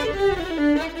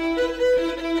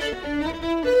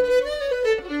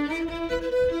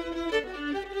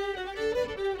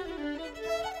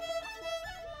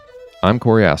I'm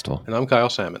Corey Astle. And I'm Kyle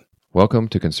Salmon. Welcome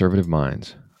to Conservative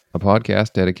Minds, a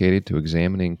podcast dedicated to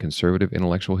examining conservative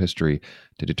intellectual history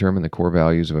to determine the core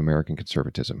values of American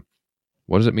conservatism.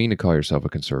 What does it mean to call yourself a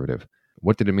conservative?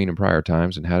 What did it mean in prior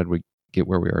times, and how did we get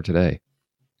where we are today?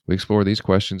 We explore these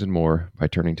questions and more by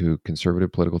turning to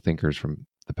conservative political thinkers from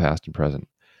the past and present.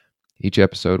 Each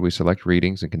episode, we select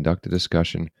readings and conduct a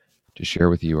discussion to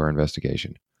share with you our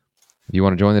investigation. If you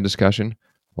want to join the discussion,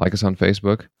 like us on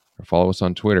Facebook or follow us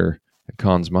on Twitter at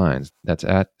Cons Minds. That's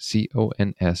at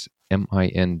CONSMINDS.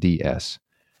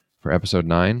 For episode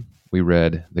 9, we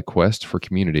read The Quest for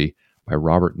Community by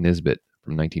Robert Nisbet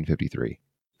from 1953.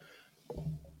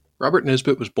 Robert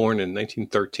Nisbet was born in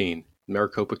 1913 in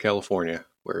Maricopa, California,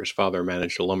 where his father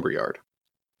managed a lumber yard.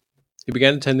 He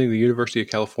began attending the University of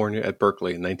California at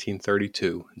Berkeley in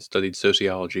 1932 and studied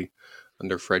sociology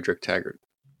under Frederick Taggart.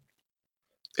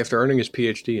 After earning his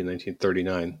PhD in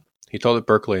 1939, he taught at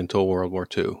Berkeley until World War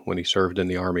II, when he served in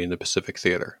the Army in the Pacific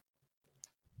Theater.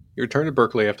 He returned to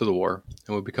Berkeley after the war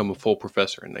and would become a full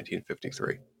professor in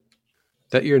 1953.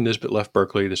 That year, Nisbet left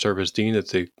Berkeley to serve as dean at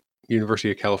the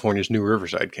University of California's new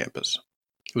Riverside campus.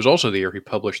 It was also the year he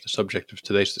published the subject of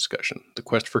today's discussion, The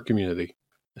Quest for Community,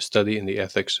 a study in the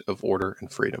ethics of order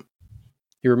and freedom.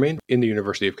 He remained in the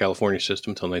University of California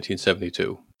system until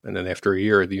 1972, and then after a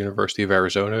year at the University of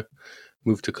Arizona,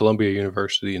 moved to Columbia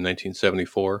University in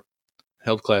 1974,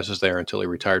 held classes there until he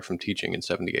retired from teaching in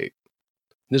 1978.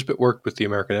 Nisbet worked with the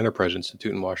American Enterprise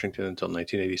Institute in Washington until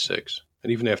 1986,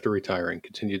 and even after retiring,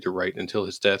 continued to write until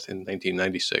his death in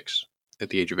 1996,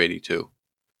 at the age of 82. The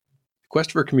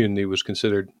Quest for Community was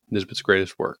considered Nisbet's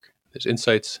greatest work. His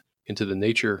insights into the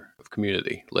nature of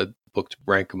community led the book to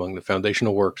rank among the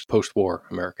foundational works of post-war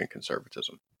American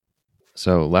conservatism.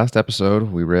 So, last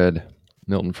episode, we read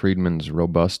Milton Friedman's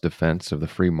robust defense of the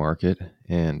free market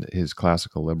and his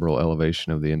classical liberal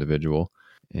elevation of the individual.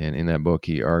 And in that book,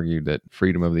 he argued that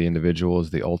freedom of the individual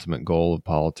is the ultimate goal of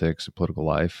politics, political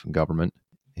life, and government.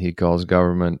 He calls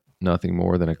government nothing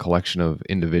more than a collection of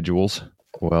individuals.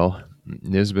 Well,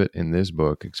 Nisbet in this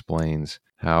book explains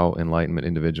how Enlightenment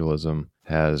individualism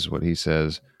has, what he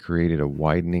says, created a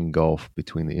widening gulf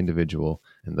between the individual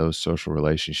and those social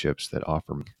relationships that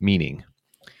offer meaning.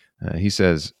 He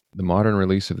says, the modern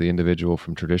release of the individual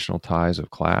from traditional ties of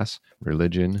class,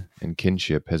 religion, and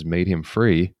kinship has made him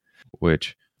free,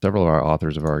 which several of our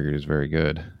authors have argued is very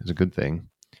good, is a good thing.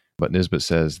 But Nisbet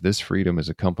says this freedom is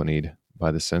accompanied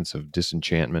by the sense of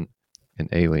disenchantment and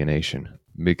alienation,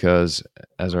 because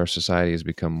as our society has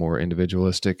become more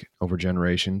individualistic over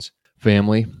generations,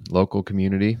 family, local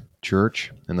community,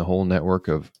 church, and the whole network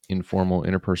of informal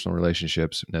interpersonal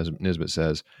relationships, as Nisbet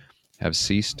says, have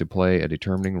ceased to play a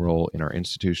determining role in our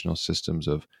institutional systems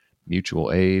of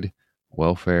mutual aid,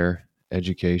 welfare,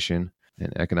 education,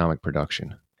 and economic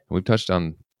production. And we've touched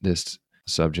on this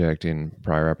subject in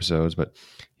prior episodes, but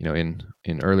in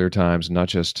earlier times, not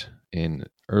just in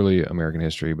early American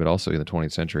history, but also in the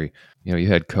 20th century, you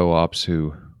had co-ops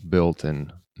who built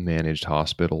and managed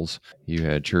hospitals. You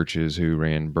had churches who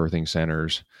ran birthing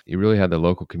centers. You really had the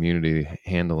local community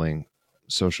handling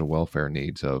social welfare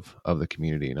needs of the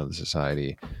community and of the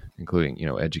society, including,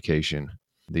 education,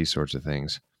 these sorts of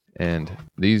things. And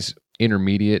these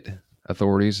intermediate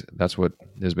authorities, that's what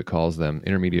Nisbet calls them.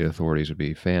 Intermediate authorities would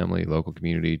be family, local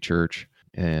community, church,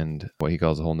 and what he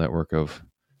calls the whole network of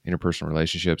interpersonal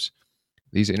relationships.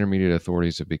 These intermediate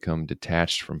authorities have become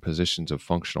detached from positions of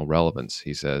functional relevance,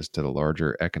 he says, to the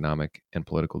larger economic and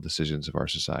political decisions of our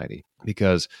society,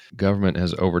 because government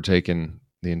has overtaken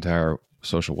the entire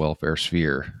social welfare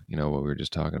sphere, what we were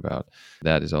just talking about.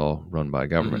 That is all run by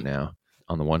government now,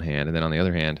 on the one hand. And then on the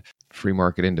other hand, free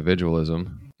market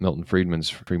individualism, Milton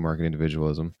Friedman's free market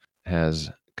individualism,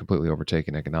 has completely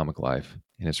overtaken economic life.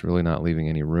 And it's really not leaving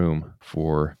any room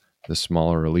for the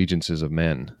smaller allegiances of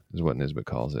men, is what Nisbet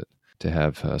calls it, to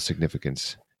have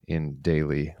significance in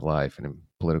daily life and in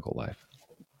political life.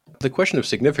 The question of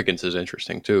significance is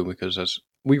interesting, too, because as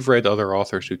we've read other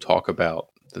authors who talk about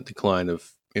the decline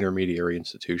of intermediary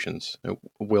institutions.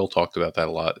 Will talked about that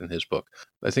a lot in his book.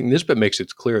 I think Nisbet makes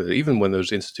it clear that even when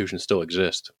those institutions still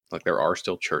exist, like there are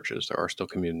still churches, there are still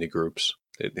community groups,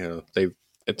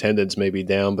 attendance may be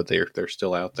down, but they're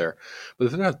still out there. But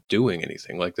if they're not doing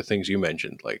anything, like the things you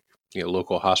mentioned, like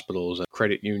local hospitals and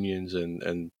credit unions and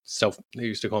they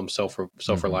used to call them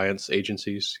self-reliance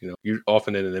agencies. You're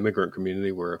often in an immigrant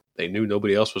community where they knew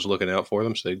nobody else was looking out for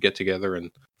them, so they'd get together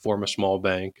and form a small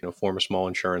bank, form a small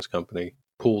insurance company,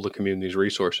 pool the community's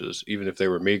resources, even if they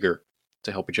were meager,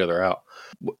 to help each other out.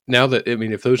 Now that,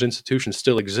 if those institutions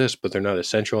still exist, but they're not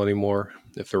essential anymore,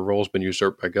 if their role's been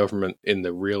usurped by government in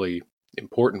the really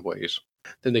important ways,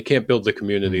 then they can't build the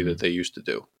community that Mhm. they used to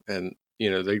do. And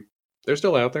they're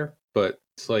still out there, but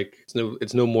it's like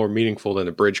it's no more meaningful than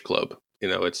a bridge club.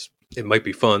 It might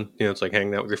be fun. It's like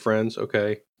hanging out with your friends.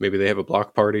 Okay, maybe they have a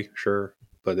block party, sure,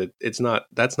 but it's not.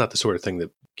 That's not the sort of thing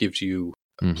that gives you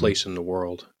a Mhm. place in the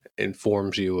world,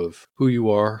 informs you of who you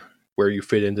are, where you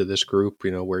fit into this group.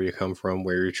 Where you come from,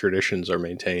 where your traditions are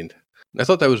maintained. I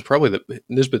thought that was probably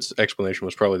Nisbet's explanation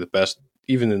was probably the best,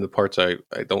 even in the parts I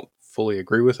don't fully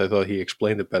agree with. I thought he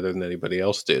explained it better than anybody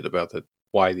else did about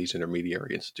why these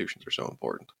intermediary institutions are so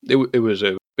important. It was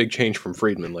a big change from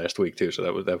Friedman last week too, so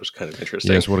that was kind of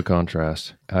interesting. Yes, what a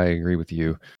contrast. I agree with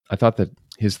you. I thought that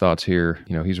his thoughts here,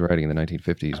 he's writing in the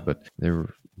 1950s, but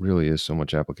there really is so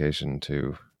much application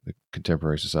to the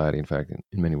contemporary society. In fact,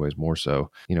 in many ways more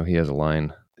so. He has a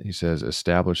line, he says,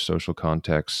 established social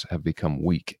contexts have become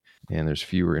weak, and there's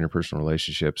fewer interpersonal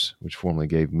relationships, which formerly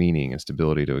gave meaning and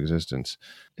stability to existence.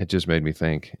 It just made me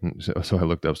think. And so I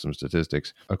looked up some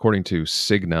statistics. According to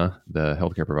Cigna, the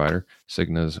healthcare provider,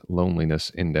 Cigna's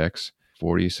loneliness index,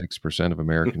 46% of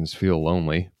Americans feel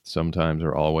lonely, sometimes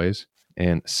or always.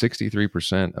 And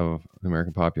 63% of the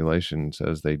American population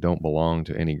says they don't belong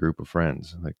to any group of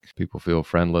friends. Like, people feel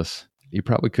friendless. You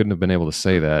probably couldn't have been able to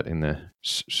say that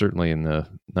certainly in the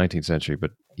 19th century,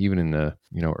 but even in the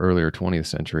earlier 20th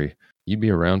century, you'd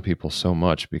be around people so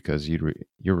much because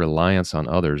your reliance on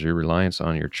others, your reliance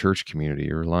on your church community,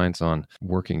 your reliance on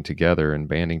working together and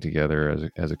banding together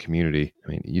as a community.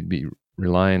 I mean, you'd be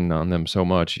relying on them so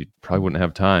much, you probably wouldn't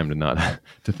have time to not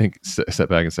to think, step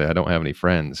back and say, I don't have any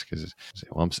friends, because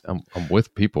well, I'm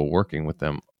with people, working with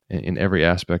them in every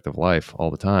aspect of life all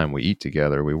the time. We eat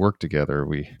together, we work together,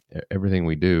 everything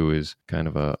we do is kind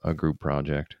of a group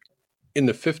project. In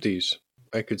the 50s,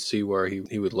 I could see where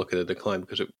he would look at a decline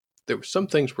because there were some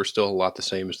things were still a lot the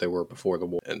same as they were before the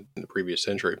war and in the previous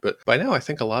century. But by now, I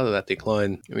think a lot of that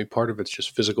decline, I mean, part of it's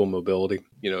just physical mobility.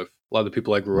 If a lot of the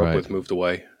people I grew up Right. with moved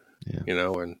away, Yeah.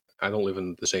 and I don't live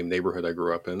in the same neighborhood I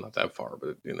grew up in, not that far,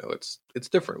 but it's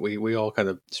different. We all kind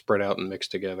of spread out and mix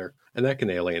together, and that can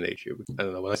alienate you. I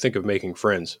don't know. When I think of making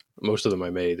friends, most of them I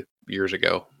made years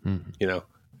ago. Mhm.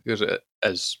 Because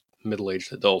as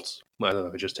middle-aged adults, I don't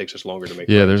know. It just takes us longer to make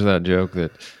Yeah, friends. there's that joke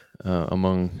that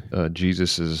among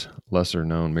Jesus's lesser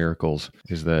known miracles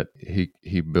is that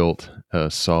he built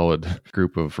a solid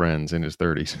group of friends in his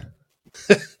 30s.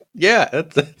 Yeah,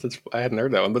 that's I hadn't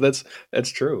heard that one, but that's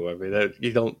true. I mean,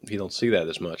 you don't see that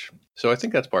as much. So I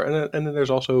think that's part, and then there's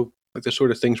also like the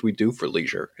sort of things we do for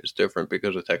leisure is different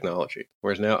because of technology.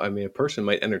 Whereas now, I mean, a person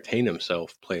might entertain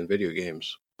himself playing video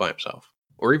games by himself,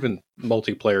 or even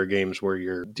multiplayer games where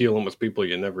you're dealing with people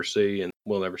you never see and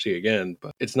will never see again.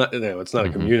 But it's not a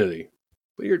Hmm. community,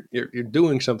 but you're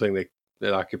doing something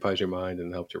that occupies your mind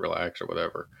and helps you relax or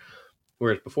whatever.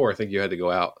 Whereas before, I think you had to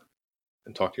go out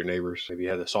and talk to your neighbors. Maybe you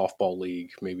had a softball league.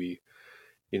 Maybe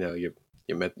you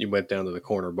went down to the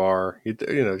corner bar.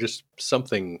 Just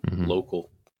something Hmm. local.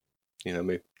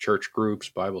 Maybe church groups,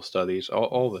 Bible studies,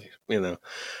 all the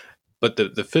But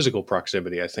the physical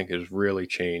proximity, I think, has really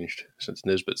changed since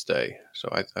Nisbet's day. So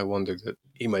I wonder that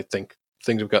he might think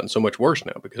things have gotten so much worse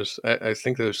now because I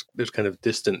think those kind of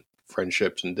distant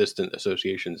friendships and distant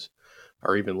associations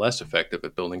are even less effective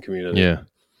at building community. Yeah.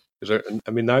 Because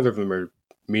I mean, neither of them are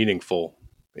meaningful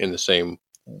in the same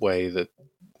way that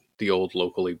the old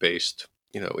locally based,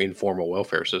 informal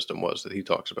welfare system was that he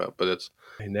talks about. But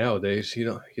nowadays, you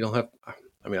don't have.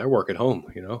 I mean, I work at home.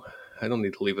 I don't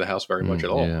need to leave the house very much at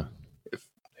all. Yeah.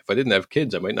 If I didn't have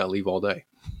kids, I might not leave all day.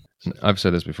 So, I've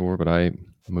said this before, but I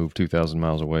moved 2,000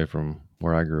 miles away from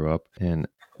where I grew up, and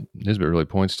Nisbet really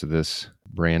points to this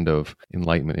brand of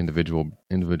enlightenment,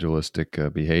 individualistic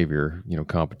behavior.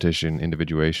 Competition,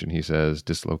 individuation. He says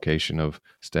dislocation of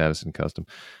status and custom.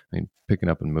 I mean, picking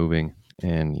up and moving,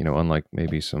 and unlike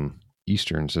maybe some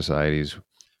Eastern societies,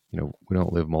 we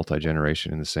don't live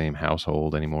multi-generation in the same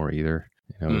household anymore either.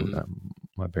 mhm.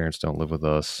 My parents don't live with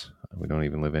us. We don't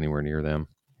even live anywhere near them.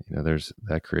 There's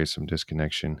that creates some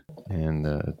disconnection. And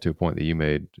to a point that you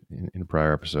made in a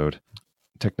prior episode,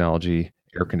 technology,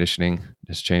 air conditioning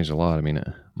has changed a lot. I mean,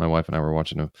 my wife and I were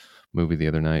watching a movie the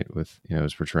other night with, it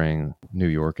was portraying New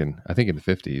York, and I think in the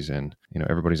 50s, and,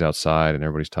 everybody's outside and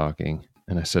everybody's talking.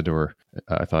 And I said to her,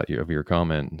 I thought of your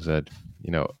comment, and said,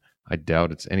 I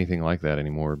doubt it's anything like that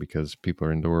anymore because people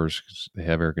are indoors 'cause they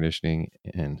have air conditioning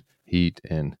and heat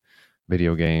and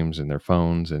video games and their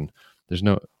phones. And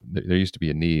there used to be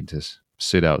a need to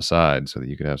sit outside so that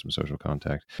you could have some social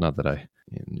contact. Not that I,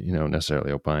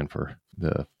 necessarily opine for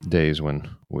the days when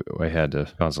I had to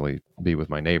constantly be with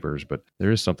my neighbors, but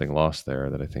there is something lost there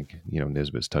that I think,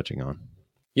 Nisbet's touching on.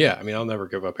 Yeah, I mean, I'll never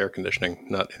give up air conditioning.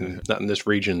 Not in this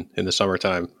region in the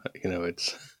summertime.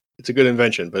 It's a good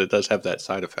invention, but it does have that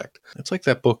side effect. It's like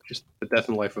that book, just The Death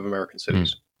and Life of American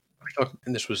Cities.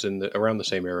 And this was around the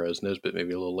same era as Nisbet,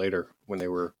 maybe a little later, when they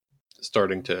were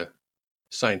starting to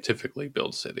scientifically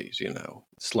build cities.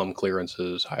 Slum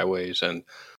clearances, highways, and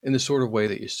in the sort of way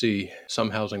that you see some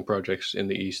housing projects in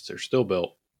the East are still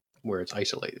built, where it's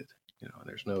isolated.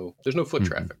 There's no foot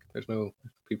traffic. There's no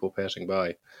people passing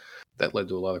by. That led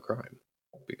to a lot of crime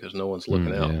because no one's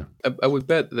looking out. Yeah. I would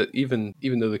bet that even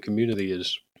though the community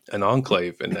is an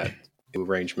enclave in that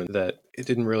arrangement, that it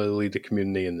didn't really lead the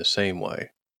community in the same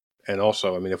way. And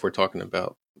also, I mean, if we're talking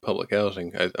about public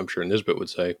housing, I'm sure Nisbet would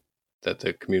say that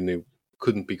the community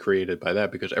couldn't be created by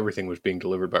that because everything was being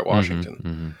delivered by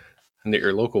Washington, and that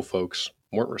your local folks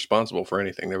weren't responsible for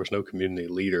anything. There was no community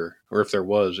leader, or if there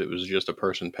was, it was just a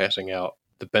person passing out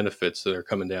the benefits that are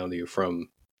coming down to you from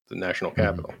the national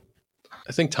capital.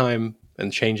 I think time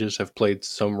and changes have played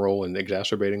some role in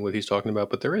exacerbating what he's talking about,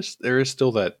 but there is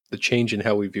still the change in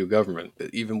how we view government.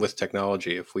 Even with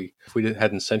technology, if we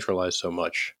hadn't centralized so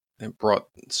much and brought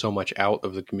so much out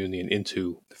of the community and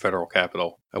into the federal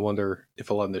capital, I wonder if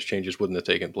a lot of those changes wouldn't have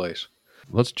taken place.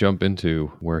 Let's jump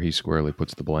into where he squarely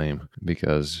puts the blame,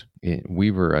 because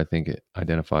Weaver, I think,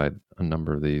 identified a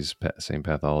number of these same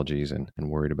pathologies and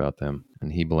worried about them.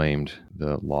 And he blamed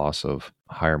the loss of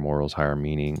higher morals, higher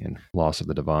meaning, and loss of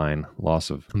the divine, loss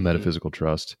of metaphysical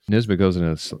trust. Nisbet goes in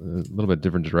a little bit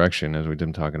different direction, as we've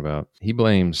been talking about. He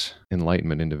blames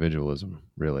Enlightenment individualism,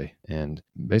 really. And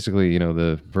basically,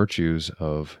 the virtues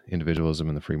of individualism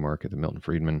in the free market that Milton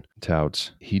Friedman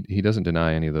touts, he doesn't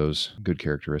deny any of those good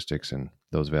characteristics and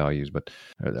those values, but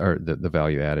are the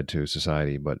value added to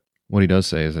society. But what he does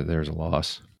say is that there's a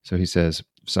loss. So he says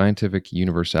scientific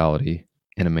universality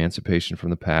and emancipation from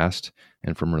the past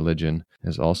and from religion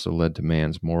has also led to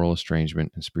man's moral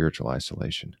estrangement and spiritual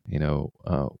isolation.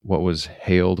 What was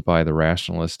hailed by the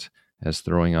rationalist as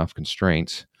throwing off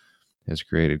constraints has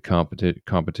created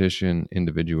competition,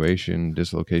 individuation,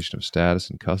 dislocation of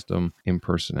status and custom,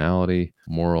 impersonality,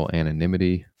 moral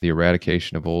anonymity, the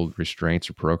eradication of old restraints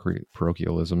or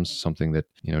parochialisms, something that,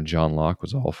 John Locke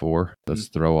was all for. Let's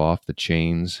throw off the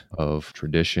chains of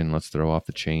tradition. Let's throw off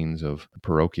the chains of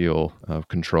parochial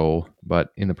control. But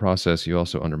in the process, you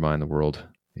also undermine the world.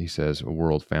 He says, a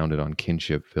world founded on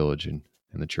kinship, village, and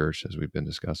the church, as we've been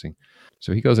discussing.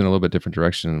 So he goes in a little bit different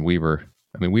direction than Weaver.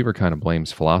 I mean, Weaver kind of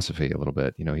blames philosophy a little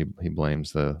bit. He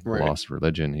blames the loss of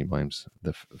religion. He blames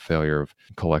the failure of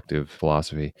collective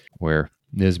philosophy, where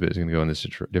Nisbet is going to go in this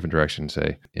different direction and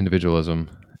say individualism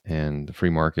and the free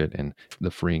market and the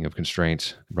freeing of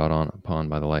constraints brought upon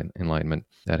by the Enlightenment,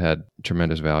 that had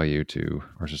tremendous value to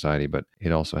our society, but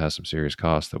it also has some serious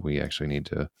costs that we actually need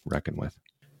to reckon with.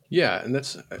 Yeah,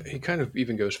 and he kind of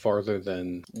even goes farther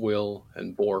than Will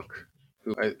and Bork,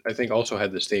 who I think also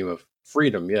had this theme of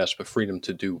freedom, yes, but freedom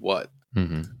to do what?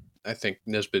 I think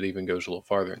Nisbet even goes a little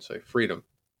farther and say freedom,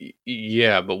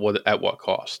 yeah, but at what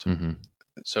cost?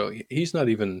 So he's not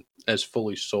even as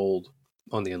fully sold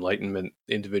on the Enlightenment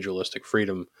individualistic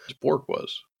freedom as Bork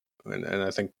was, and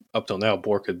I think up till now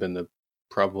Bork had been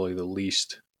probably the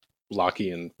least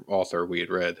Lockean author we had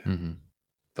read,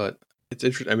 but it's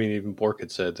interesting. I mean, even Bork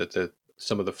had said that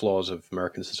some of the flaws of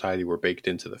American society were baked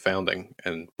into the founding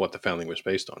and what the founding was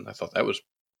based on. I thought that was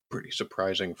pretty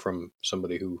surprising from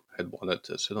somebody who had wanted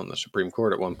to sit on the Supreme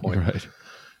Court at one point. Right.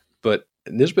 But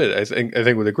Nisbet, I think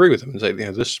would agree with him and say,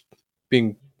 this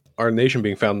being our nation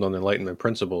being founded on Enlightenment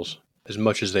principles, as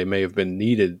much as they may have been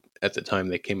needed at the time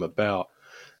they came about,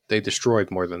 they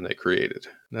destroyed more than they created.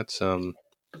 That's I don't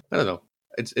know.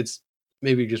 It's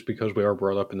maybe just because we are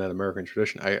brought up in that American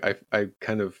tradition. I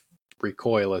kind of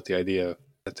recoil at the idea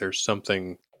that there's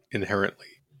something inherently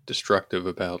destructive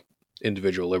about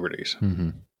individual liberties.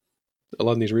 A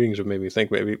lot of these readings have made me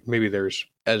think maybe there's,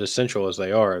 as essential as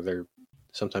they are,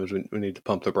 sometimes we need to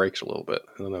pump the brakes a little bit.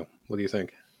 I don't know. What do you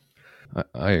think?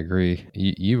 I agree.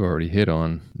 You've already hit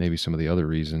on maybe some of the other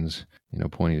reasons,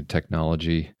 pointing to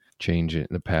technology, change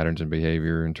the patterns and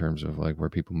behavior in terms of like where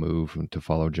people move to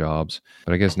follow jobs.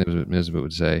 But I guess Nisbet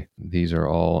would say these are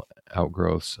all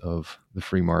outgrowths of the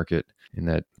free market, in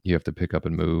that you have to pick up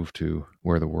and move to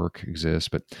where the work exists.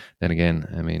 But then again,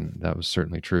 I mean, that was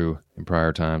certainly true in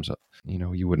prior times.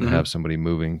 You wouldn't have somebody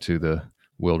moving to the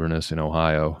wilderness in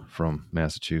Ohio from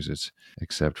Massachusetts,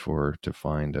 except to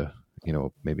find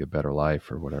maybe a better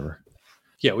life or whatever.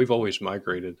 Yeah, we've always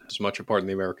migrated as much a part of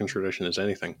the American tradition as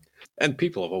anything. And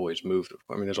people have always moved.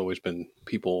 I mean, there's always been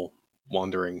people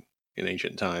wandering in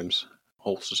ancient times,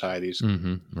 whole societies.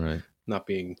 Right.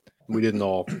 We didn't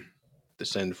all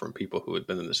descend from people who had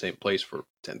been in the same place for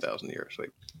 10,000 years.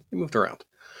 They moved around.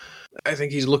 I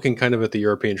think he's looking kind of at the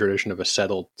European tradition of a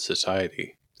settled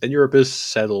society. And Europe is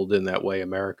settled in that way.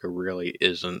 America really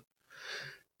isn't,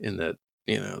 in that,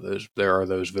 there are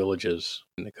those villages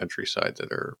in the countryside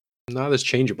that are not as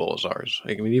changeable as ours.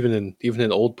 I mean, even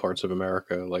in old parts of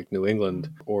America, like New England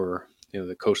or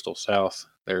the coastal South,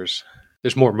 there's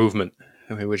more movement.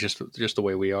 I mean, we're just the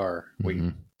way we are.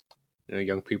 Mm-hmm.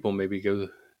 Young people maybe go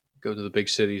to the big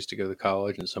cities to go to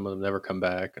college, and some of them never come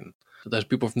back. And sometimes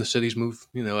people from the cities move,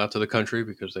 out to the country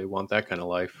because they want that kind of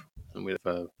life. And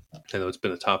I know it's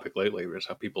been a topic lately, but it's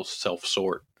how people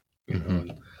self-sort.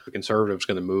 And if a conservative's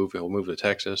going to move, he'll move to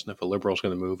Texas, and if a liberal's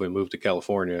going to move, he'll move to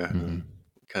California. And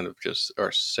kind of just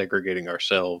are segregating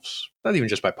ourselves, not even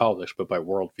just by politics, but by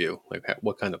worldview. Like,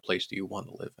 what kind of place do you want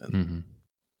to live in?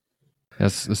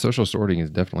 Yes, the social sorting is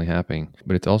definitely happening,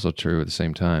 but it's also true at the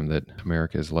same time that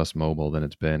America is less mobile than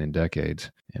it's been in decades.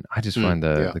 And I just find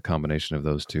the combination of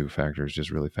those two factors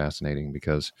just really fascinating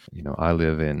because, I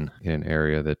live in an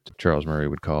area that Charles Murray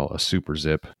would call a super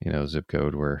zip, zip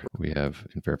code, where we have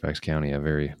in Fairfax County a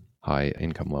very high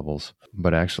income levels,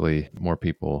 but actually more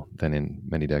people than in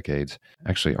many decades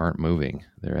actually aren't moving.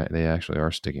 They actually are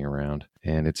sticking around,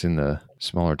 and it's in the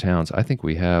smaller towns. I think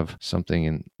we have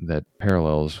something that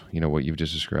parallels, what you've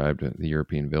just described, the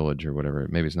European village or whatever.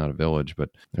 Maybe it's not a village,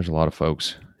 but there's a lot of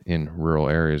folks in rural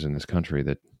areas in this country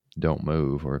that don't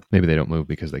move, or maybe they don't move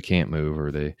because they can't move,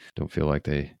 or they don't feel like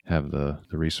they have the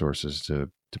resources to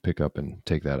pick up and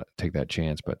take that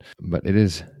chance. But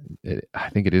I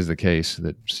think it is the case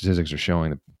that statistics are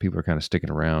showing that people are kind of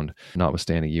sticking around,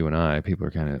 notwithstanding you and I. People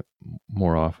are kind of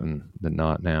more often than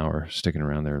not now are sticking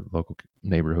around their local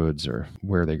neighborhoods or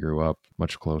where they grew up,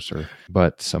 much closer.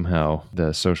 But somehow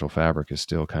the social fabric is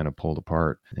still kind of pulled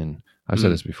apart. And I've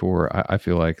said this before, I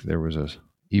feel like there was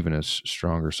even a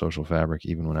stronger social fabric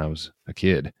even when I was a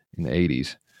kid in the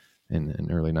 80s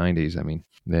and early 90s,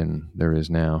 than there is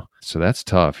now. So that's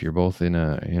tough. You're both in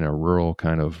a rural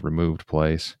kind of removed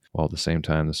place, while at the same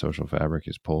time the social fabric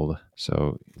is pulled.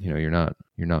 So, you're not,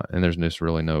 and there's just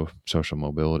really no social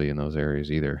mobility in those areas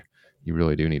either. You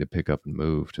really do need to pick up and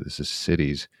move to the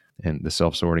cities. And the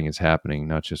self-sorting is happening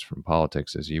not just from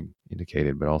politics, as you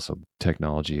indicated, but also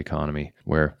technology economy,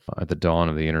 where at the dawn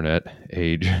of the internet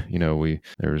age,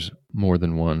 there's more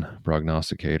than one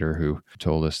prognosticator who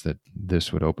told us that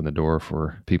this would open the door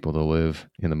for people to live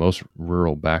in the most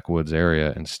rural backwoods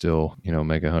area and still,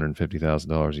 make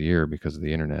 $150,000 a year because of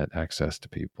the internet access to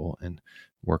people and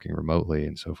working remotely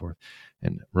and so forth.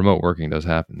 And remote working does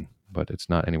happen, but it's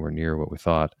not anywhere near what we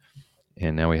thought.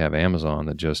 And now we have Amazon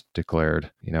that just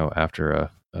declared, after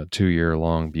a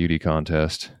 2-year-long beauty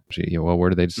contest, where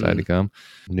did they decide to come?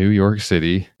 New York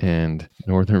City and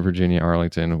Northern Virginia,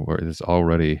 Arlington, where it's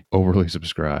already overly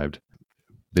subscribed.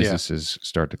 Businesses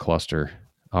start to cluster,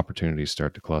 opportunities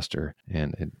start to cluster,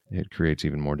 and it creates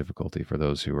even more difficulty for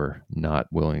those who are not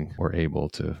willing or able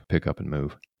to pick up and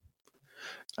move.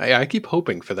 I keep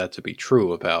hoping for that to be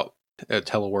true about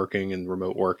teleworking and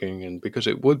remote working, and because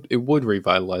it would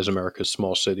revitalize America's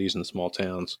small cities and small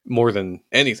towns more than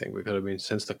anything. Because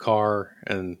since the car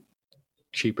and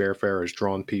cheap airfare has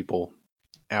drawn people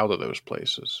out of those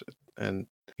places, and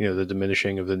the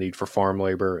diminishing of the need for farm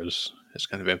labor has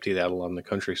kind of emptied out a lot in the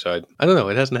countryside. I don't know,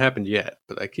 it hasn't happened yet,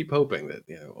 but I keep hoping that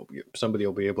somebody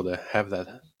will be able to have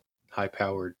that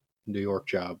high-powered New York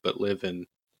job, but live in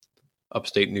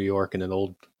upstate New York in an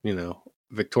old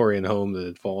Victorian home that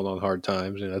had fallen on hard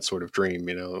times, that sort of dream,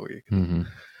 where you can,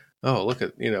 oh, look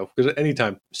at, because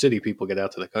anytime city people get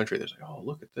out to the country, they're like, oh,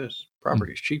 look at this,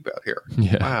 property's cheap out here.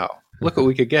 Yeah. Wow, look what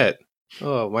we could get.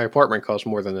 Oh, my apartment costs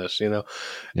more than this, and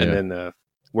then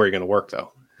where are you going to work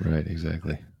though? Right,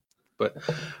 exactly. But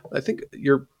I think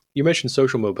you mentioned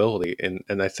social mobility,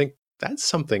 and I think that's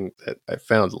something that I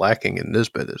found lacking in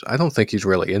Nisbet is I don't think he's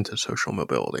really into social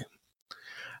mobility.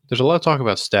 There's a lot of talk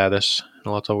about status and a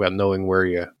lot of talk about knowing where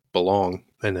you belong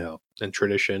and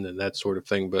tradition and that sort of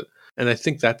thing. And I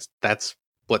think that's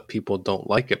what people don't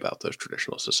like about those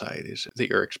traditional societies, that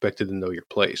you're expected to know your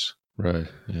place. Right.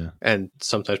 Yeah. And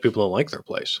sometimes people don't like their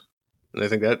place. And I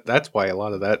think that's why a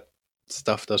lot of that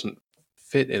stuff doesn't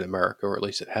fit in America, or at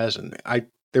least it hasn't.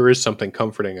 There is something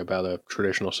comforting about a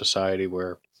traditional society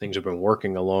where things have been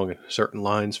working along certain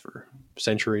lines for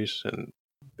centuries, and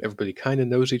everybody kind of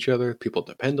knows each other. People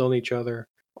depend on each other.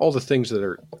 All the things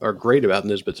that are great about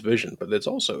Nisbet's vision. But it's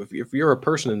also, if you're a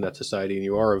person in that society and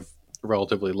you are of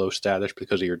relatively low status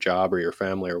because of your job or your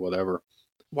family or whatever,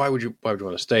 why would you want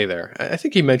to stay there? I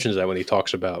think he mentions that when he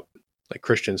talks about like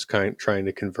Christians trying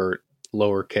to convert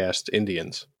lower caste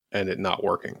Indians and it not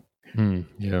working.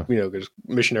 Yeah. Because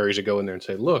missionaries would go in there and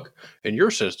say, look, in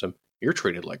your system, you're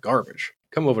treated like garbage.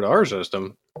 Come over to our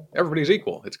system, everybody's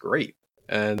equal. It's great.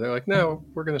 And they're like, no,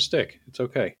 we're going to stick. It's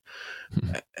okay.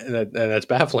 And that's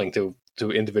baffling to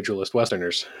individualist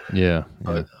Westerners. Yeah.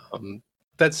 But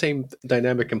that same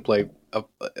dynamic can play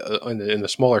in the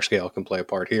smaller scale can play a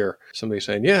part here. Somebody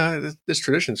saying, yeah, this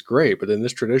tradition's great, but in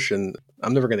this tradition,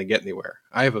 I'm never going to get anywhere.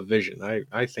 I have a vision.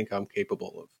 I think I'm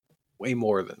capable of way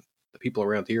more than the people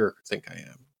around here think I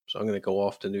am. So I'm going to go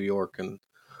off to New York and,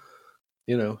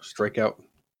 strike out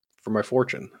for my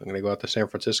fortune. I'm going to go out to San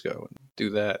Francisco and do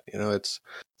that. I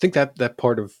think that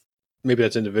part of, maybe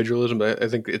that's individualism, but I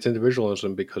think it's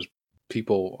individualism because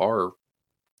people are,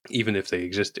 even if they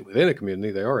exist within a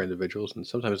community, they are individuals, and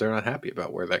sometimes they're not happy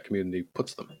about where that community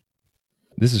puts them.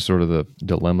 This is sort of the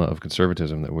dilemma of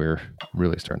conservatism that we're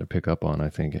really starting to pick up on, I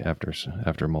think,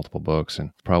 after multiple books,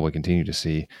 and probably continue to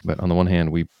see. But on the one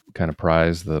hand, we kind of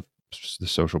prize the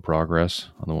social progress.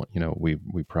 On the one,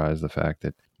 we prize the fact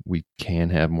that we can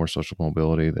have more social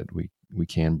mobility, that we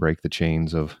can break the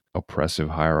chains of oppressive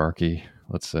hierarchy,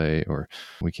 let's say, or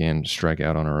we can strike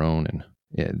out on our own.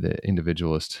 And the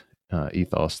individualist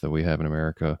ethos that we have in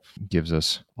America gives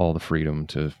us all the freedom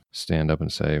to stand up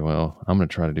and say, well, I'm going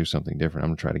to try to do something different. I'm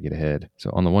going to try to get ahead. So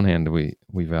on the one hand,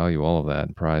 we value all of that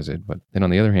and prize it. But then on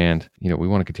the other hand, we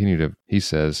want to continue to, he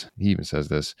even says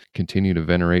this, continue to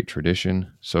venerate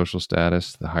tradition, social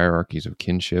status, the hierarchies of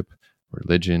kinship,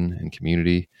 religion, and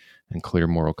community, and clear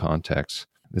moral context.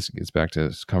 This gets back to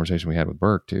this conversation we had with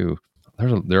Burke too.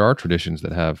 There are traditions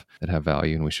that have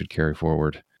value and we should carry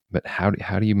forward. But how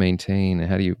do you maintain, and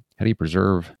how do you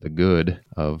preserve the good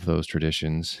of those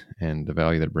traditions and the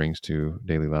value that it brings to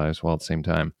daily lives, while at the same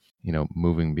time,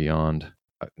 moving beyond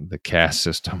the caste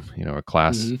system, a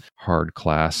class, hard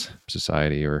class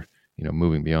society, or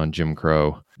moving beyond Jim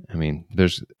Crow. I mean,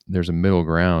 there's a middle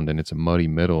ground, and it's a muddy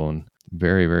middle, and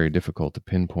very, very difficult to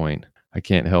pinpoint. I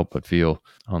can't help but feel,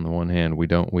 on the one hand, we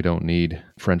don't need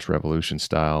French Revolution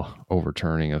style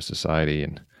overturning of society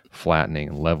and flattening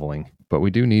and leveling. But we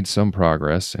do need some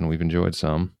progress, and we've enjoyed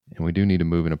some, and we do need to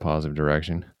move in a positive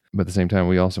direction. But at the same time,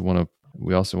 we also want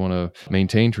to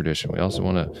maintain tradition. We also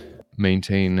want to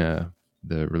maintain the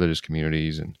religious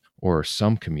communities or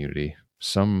some community,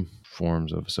 some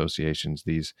forms of associations,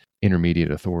 these intermediate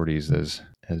authorities, as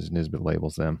Nisbet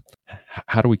labels them.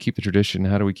 How do we keep the tradition?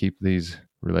 How do we keep these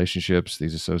relationships,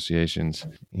 these associations,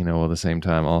 at the same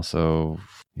time also,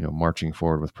 marching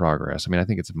forward with progress? I mean, I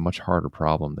think it's a much harder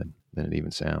problem than it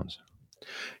even sounds.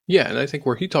 Yeah, and I think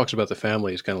where he talks about the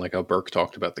family is kind of like how Burke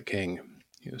talked about the king.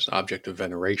 This object of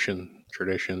veneration,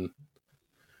 tradition,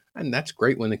 and that's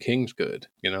great when the king's good,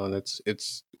 and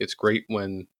it's great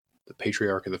when the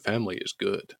patriarch of the family is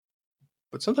good.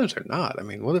 But sometimes they're not. I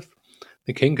mean, what if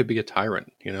the king could be a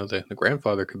tyrant? The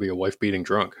grandfather could be a wife-beating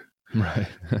drunk. Right.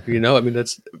 I mean,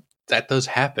 that does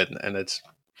happen, and it's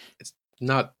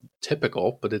not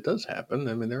typical, but it does happen.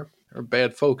 I mean, there are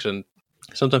bad folks, and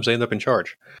sometimes they end up in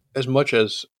charge. As much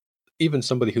as even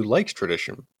somebody who likes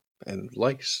tradition and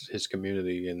likes his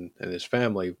community and his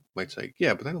family might say,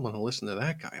 yeah, but I don't want to listen to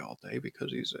that guy all day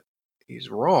because he's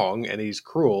wrong and he's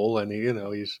cruel and he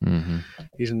doesn't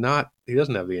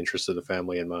have the interests of the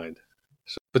family in mind.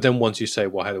 So, but then once you say,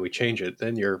 well, how do we change it?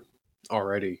 Then you're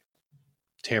already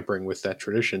tampering with that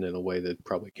tradition in a way that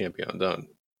probably can't be undone.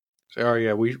 Say, oh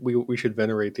yeah, we should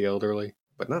venerate the elderly,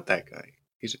 but not that guy.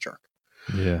 He's a jerk.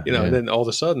 Yeah. And then all of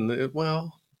a sudden,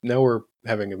 now we're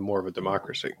having more of a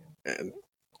democracy, and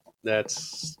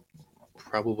that's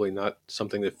probably not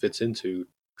something that fits into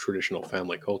traditional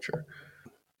family culture.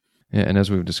 Yeah, and as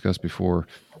we've discussed before,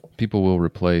 people will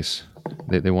replace.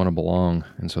 They want to belong,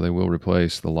 and so they will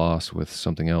replace the loss with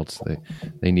something else.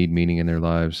 They need meaning in their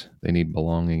lives. They need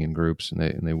belonging in groups,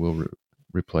 and they will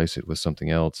replace it with something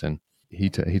else. And he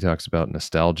talks about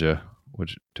nostalgia,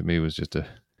 which to me was just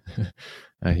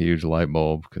a huge light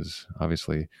bulb, because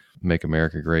obviously "Make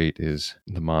America Great" is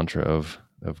the mantra of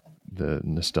the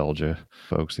nostalgia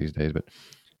folks these days. But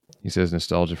he says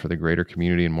nostalgia for the greater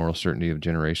community and moral certainty of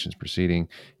generations preceding.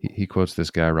 He quotes this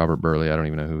guy, Robert Burley. I don't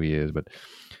even know who he is, but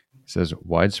he says,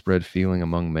 widespread feeling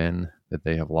among men that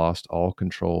they have lost all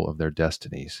control of their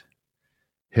destinies.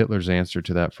 Hitler's answer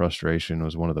to that frustration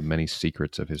was one of the many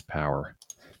secrets of his power.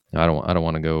 Now, I don't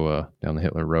want to go down the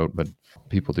Hitler road, but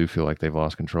people do feel like they've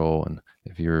lost control. And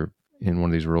if you're in one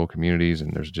of these rural communities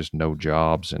and there's just no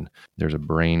jobs and there's a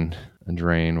brain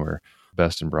drain where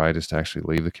best and brightest actually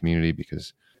leave the community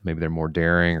because maybe they're more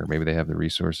daring or maybe they have the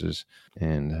resources,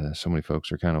 and so many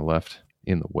folks are kind of left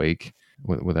in the wake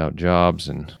without jobs,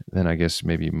 and then I guess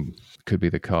maybe could be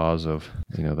the cause of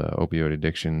the opioid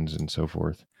addictions and so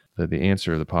forth. the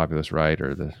answer of the populist right,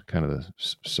 or the kind of the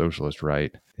socialist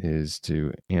right, is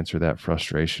to answer that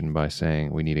frustration by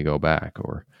saying we need to go back,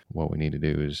 or what we need to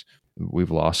do is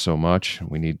we've lost so much.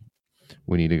 We need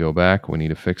to go back. We need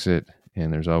to fix it.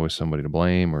 And there's always somebody to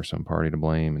blame or some party to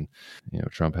blame. And,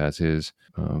 Trump has his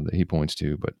that he points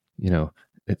to, but,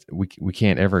 we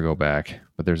can't ever go back.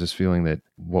 But there's this feeling that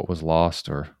what was lost,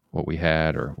 or what we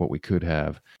had, or what we could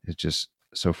have, is just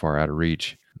so far out of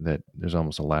reach that there's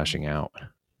almost a lashing out.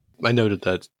 I noted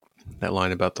that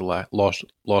line about the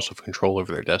loss of control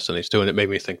over their destinies too, and it made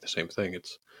me think the same thing.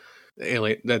 It's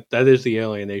that is the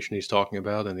alienation he's talking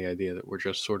about, and the idea that we're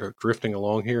just sort of drifting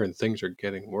along here and things are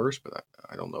getting worse, but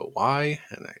I don't know why,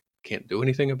 and I can't do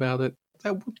anything about it.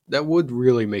 That would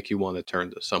really make you want to turn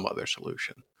to some other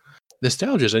solution.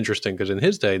 Nostalgia is interesting because in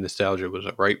his day, nostalgia was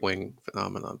a right wing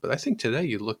phenomenon, but I think today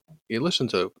you listen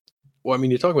to, well, I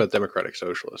mean, you talk about democratic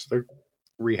socialists, they're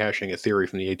rehashing a theory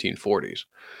from the 1840s,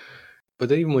 but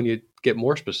then even when you get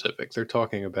more specific, they're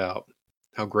talking about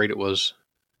how great it was,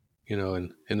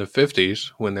 in the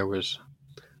 50s when there was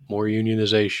more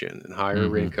unionization and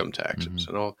higher income taxes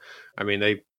and all. I mean,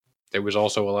 there was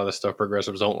also a lot of stuff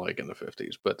progressives don't like in the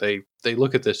 50s, but they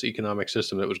look at this economic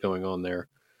system that was going on there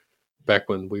back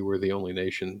when we were the only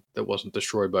nation that wasn't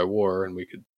destroyed by war and we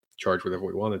could charge whatever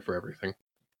we wanted for everything.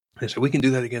 They said, we can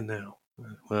do that again now.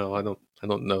 Well, I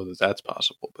don't know that that's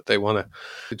possible, but they want to.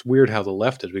 It's weird how the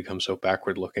left has become so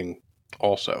backward looking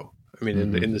also. I mean,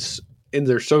 in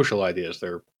their social ideas,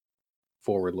 they're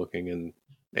forward looking and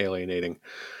alienating,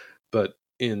 but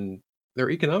in their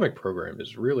economic program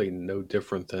is really no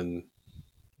different than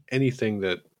anything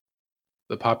that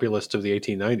the populists of the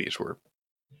 1890s were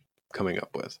coming up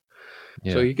with.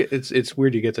 Yeah. So you get it's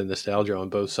weird, you get the nostalgia on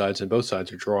both sides, and both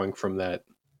sides are drawing from that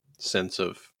sense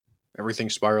of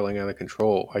everything's spiraling out of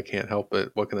control. I can't help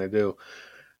it. What can I do?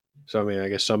 So I mean, I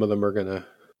guess some of them are going to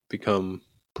become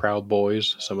Proud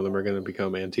Boys, some of them are going to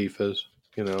become Antifas,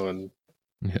 and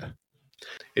yeah.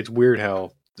 It's weird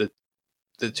how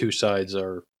the two sides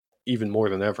are even more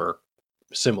than ever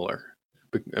similar.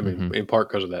 I mean, in part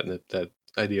because of that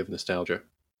idea of nostalgia.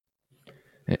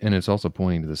 And it's also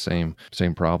pointing to the same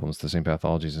problems, the same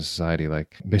pathologies in society,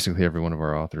 like basically every one of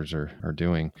our authors are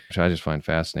doing, which I just find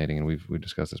fascinating. And we've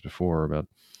discussed this before about,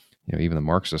 even the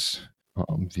Marxist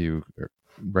view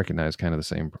recognize kind of the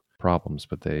same problems,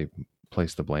 but they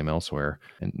place the blame elsewhere.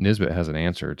 And Nisbet has an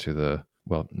answer to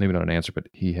well, maybe not an answer, but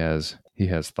he has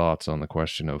thoughts on the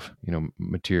question of,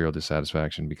 material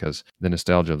dissatisfaction, because the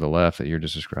nostalgia of the left that you're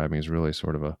just describing is really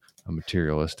sort of a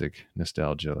materialistic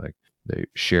nostalgia, like they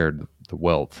shared the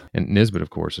wealth. And Nisbet,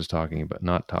 of course, is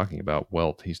not talking about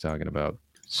wealth. He's talking about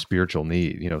spiritual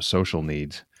need, social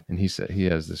needs. And he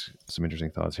has some interesting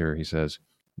thoughts here. He says,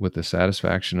 with the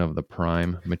satisfaction of the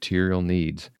prime material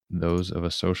needs, those of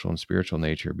a social and spiritual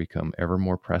nature become ever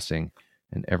more pressing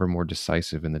and ever more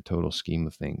decisive in the total scheme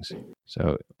of things.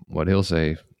 So what he'll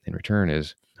say in return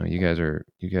is, you guys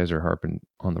are harping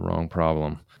on the wrong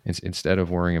problem. Instead of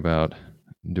worrying about,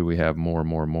 do we have more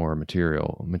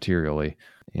materially,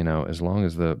 as long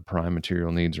as the prime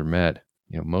material needs are met,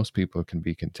 most people can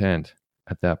be content.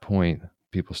 At that point,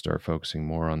 people start focusing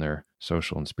more on their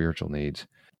social and spiritual needs.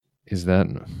 Is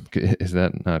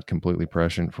that not completely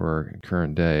prescient for our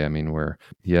current day? I mean, where,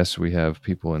 yes, we have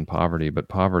people in poverty, but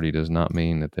poverty does not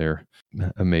mean that they're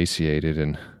emaciated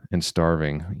and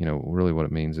starving. Really what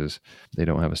it means is they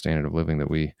don't have a standard of living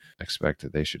that we expect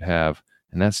that they should have.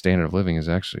 And that standard of living is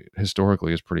actually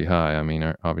historically is pretty high. I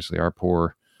mean, obviously our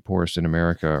poorest in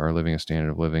America are living a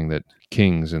standard of living that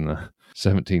kings in the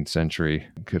 17th century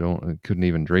couldn't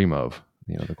even dream of.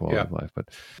 The quality of life.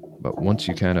 But once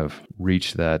you kind of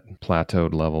reach that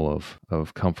plateaued level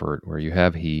of comfort where you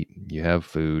have heat, you have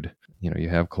food, you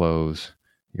have clothes,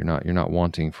 you're not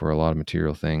wanting for a lot of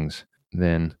material things,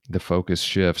 then the focus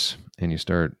shifts and you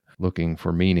start looking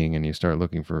for meaning, and you start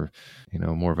looking for,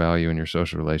 more value in your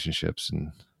social relationships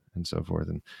and so forth.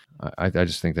 And I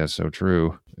just think that's so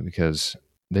true, because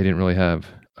they didn't really have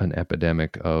an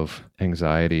epidemic of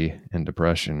anxiety and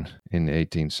depression in the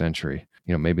 18th century.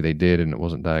 Maybe they did and it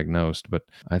wasn't diagnosed, but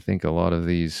I think a lot of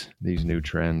these new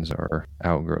trends are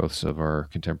outgrowths of our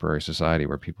contemporary society,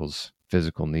 where people's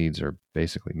physical needs are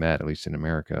basically met, at least in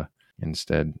America.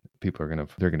 Instead, people are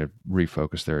they're gonna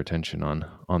refocus their attention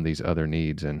on these other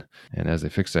needs, and as they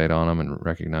fixate on them and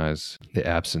recognize the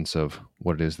absence of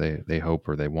what it is they hope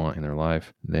or they want in their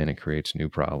life, then it creates new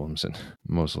problems, and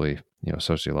mostly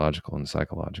sociological and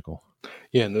psychological.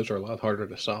 Yeah, and those are a lot harder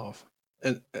to solve.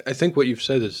 And I think what you've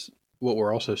said is what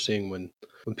we're also seeing when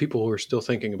people who are still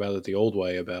thinking about it the old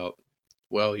way, about,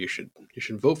 well, you should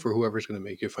vote for whoever's going to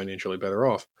make you financially better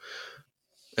off,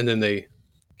 and then they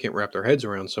can't wrap their heads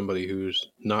around somebody who's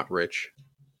not rich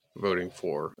voting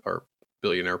for our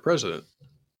billionaire president.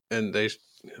 And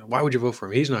why would you vote for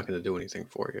him? He's not going to do anything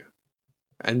for you.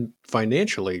 And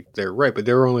financially, they're right, but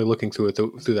they're only looking through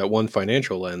that one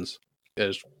financial lens.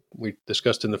 As we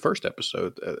discussed in the first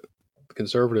episode,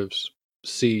 conservatives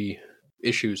see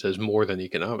issues as more than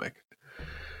economic.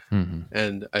 Mm-hmm.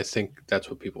 And I think that's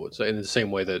what people would say. In the same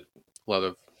way that a lot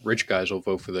of rich guys will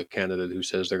vote for the candidate who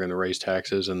says they're going to raise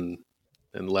taxes and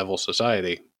level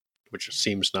society, which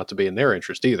seems not to be in their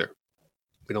interest either.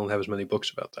 We don't have as many books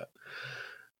about that.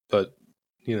 But,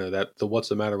 that the what's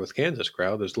the matter with Kansas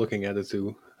crowd is looking at it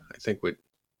through, I think,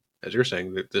 as you're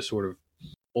saying, this sort of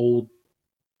old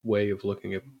way of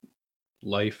looking at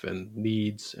life and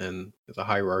needs and the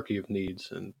hierarchy of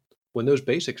needs. And when those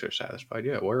basics are satisfied,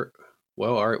 all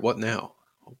right, what now?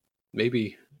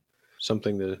 Maybe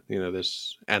something that,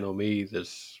 this anomie,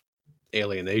 this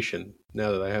alienation,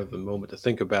 now that I have the moment to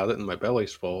think about it and my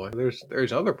belly's full,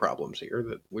 there's other problems here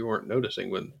that we weren't noticing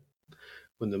when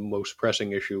the most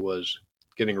pressing issue was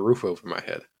getting a roof over my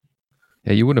head.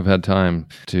 Yeah, you wouldn't have had time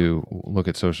to look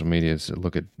at social media, to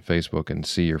look at Facebook and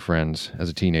see your friends as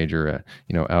a teenager,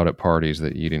 out at parties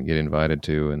that you didn't get invited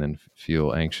to, and then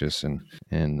feel anxious and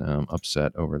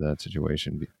upset over that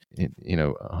situation,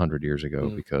 100 years ago,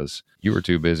 because you were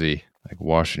too busy like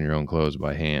washing your own clothes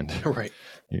by hand. Right.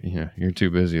 You're too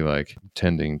busy like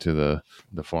tending to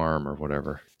the farm or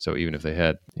whatever. So even if they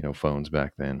had, phones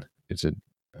back then, it's an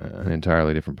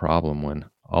entirely different problem when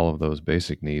all of those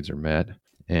basic needs are met.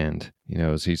 And,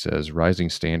 as he says, rising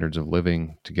standards of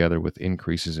living together with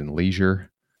increases in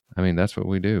leisure. I mean, that's what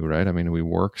we do, right? I mean, we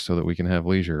work so that we can have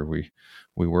leisure. We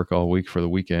work all week for the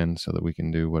weekend so that we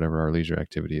can do whatever our leisure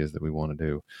activity is that we want to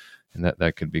do. And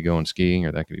that could be going skiing,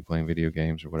 or that could be playing video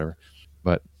games or whatever.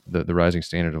 But the rising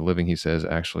standard of living, he says,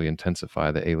 actually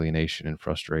intensify the alienation and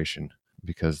frustration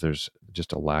because there's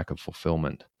just a lack of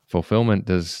fulfillment. Fulfillment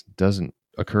doesn't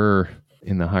occur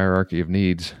in the hierarchy of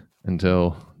needs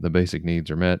until the basic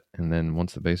needs are met. And then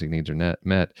once the basic needs are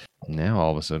met, now all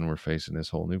of a sudden we're facing this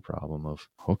whole new problem of,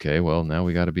 okay, well, now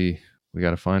we got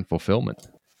to find fulfillment.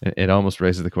 It almost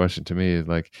raises the question to me,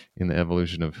 like in the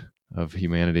evolution of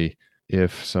humanity,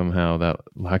 if somehow that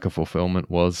lack of fulfillment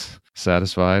was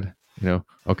satisfied,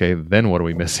 okay, then what are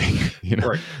we missing?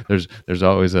 Right. There's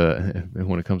always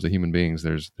when it comes to human beings,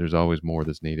 there's always more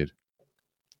that's needed.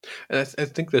 And I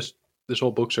think this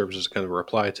whole book serves as kind of a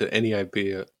reply to any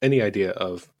idea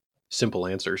of simple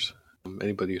answers.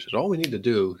 Anybody who says all we need to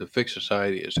do to fix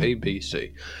society is A, B,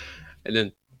 C, and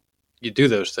then you do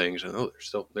those things, and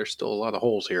there's still a lot of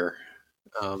holes here.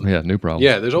 New problem.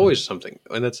 Yeah, there's always something,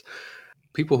 and that's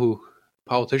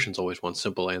politicians always want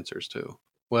simple answers too.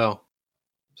 Well,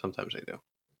 sometimes they do.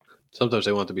 Sometimes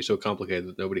they want it to be so complicated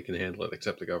that nobody can handle it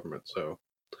except the government. So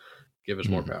give us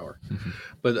more power.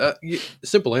 But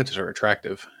simple answers are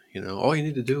attractive. All you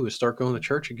need to do is start going to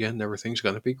church again, and everything's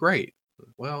going to be great.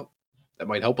 Well, that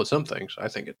might help with some things. I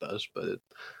think it does, but it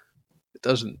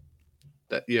doesn't.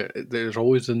 There's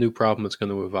always a new problem that's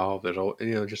going to evolve.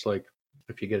 There's just like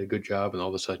if you get a good job and all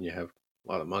of a sudden you have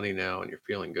a lot of money now and you're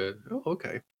feeling good. Oh,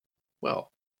 okay.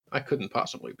 Well, I couldn't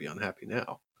possibly be unhappy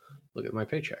now. Look at my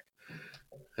paycheck.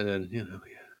 And then,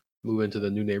 move into the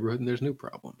new neighborhood and there's new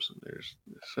problems.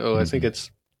 And I think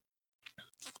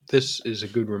this is a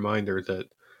good reminder that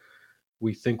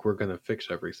we think we're going to fix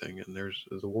everything. And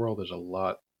the world is a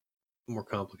lot more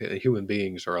complicated. Human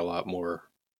beings are a lot more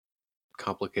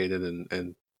complicated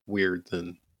and weird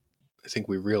than I think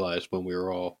we realized when we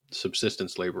were all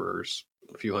subsistence laborers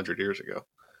a few hundred years ago.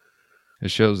 It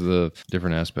shows the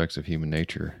different aspects of human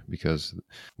nature because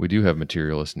we do have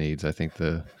materialist needs. I think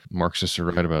the Marxists are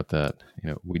right about that.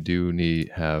 We do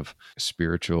have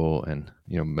spiritual and,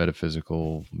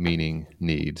 metaphysical meaning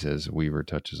needs, as Weaver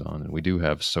touches on. And we do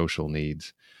have social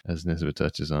needs, as Nisbet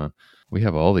touches on. We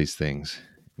have all these things.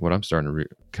 What I'm starting to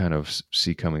kind of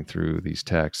see coming through these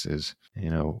texts is,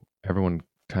 everyone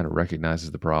kind of recognizes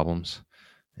the problems,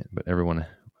 but everyone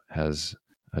has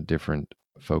a different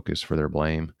focus for their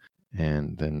blame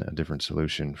and then a different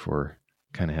solution for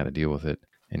kind of how to deal with it.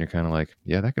 And you're kind of like,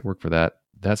 yeah, that could work for that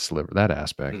sliver, that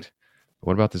aspect.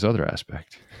 What about this other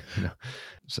aspect?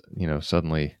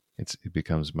 Suddenly it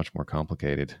becomes much more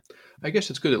complicated. I guess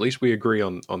it's good. At least we agree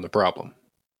on the problem,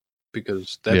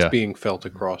 because that's being felt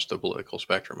across the political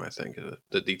spectrum. I think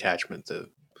the detachment, the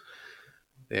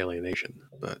alienation,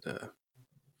 but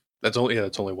that's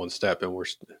only one step, and we're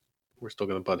still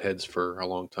going to butt heads for a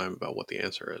long time about what the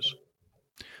answer is.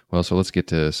 Well, so let's get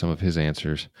to some of his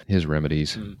answers, his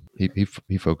remedies.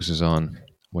 He focuses on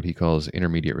what he calls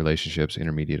intermediate relationships,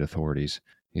 intermediate authorities.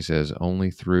 He says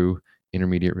only through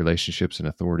intermediate relationships and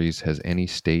authorities, has any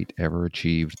state ever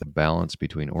achieved the balance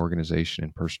between organization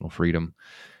and personal freedom?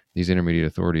 These intermediate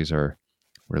authorities are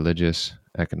religious,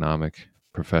 economic,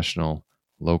 professional,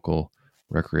 local,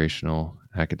 recreational,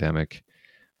 academic,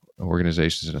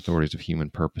 organizations and authorities of human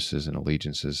purposes and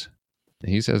allegiances.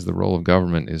 And he says the role of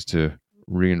government is to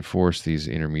reinforce these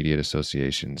intermediate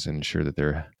associations and ensure that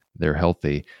they're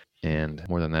healthy, and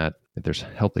more than that there's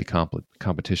healthy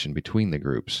competition between the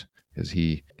groups. Because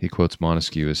he quotes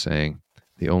Montesquieu as saying,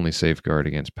 the only safeguard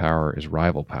against power is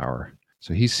rival power.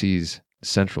 So he sees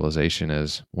centralization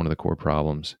as one of the core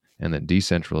problems, and that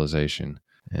decentralization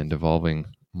and devolving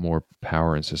more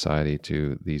power in society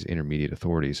to these intermediate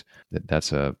authorities,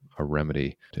 that's a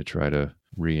remedy to try to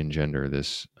re-engender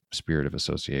this spirit of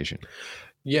association.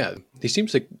 Yeah, he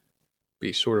seems to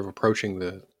be sort of approaching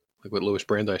like what Louis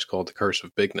Brandeis called the curse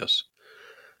of bigness.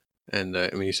 And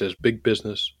he says big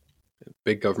business,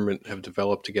 big government have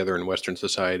developed together in Western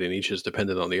society, and each is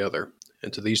dependent on the other.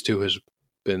 And to these two has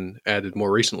been added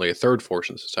more recently a third force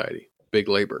in society, big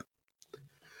labor.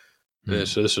 And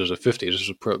so this was the 50s. This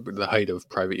was the height of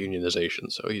private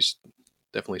unionization. So he's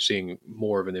definitely seeing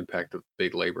more of an impact of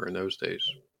big labor in those days.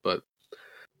 But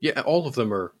yeah, all of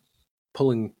them are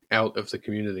pulling out of the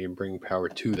community and bringing power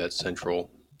to that central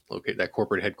locate, that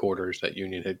corporate headquarters, that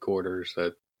union headquarters,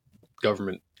 that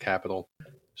government capital.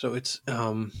 So it's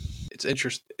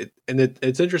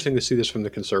interesting to see this from the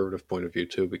conservative point of view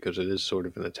too, because it is sort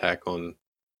of an attack on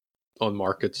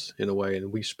markets in a way.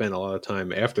 And we spent a lot of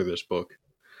time after this book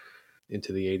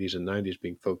into the 80s and 90s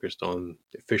being focused on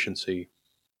efficiency,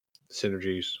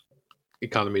 synergies,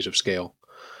 economies of scale.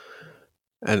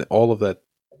 And all of that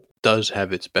does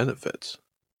have its benefits.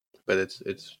 But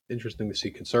it's interesting to see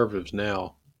conservatives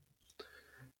now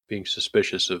being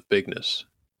suspicious of bigness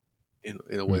in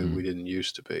a way we didn't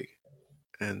used to be.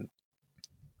 And,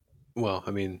 well,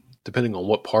 depending on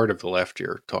what part of the left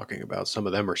you're talking about, some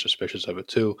of them are suspicious of it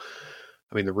too.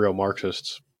 The real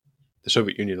Marxists, the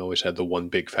Soviet Union always had the one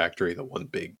big factory, the one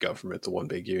big government, the one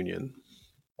big union.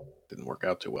 Didn't work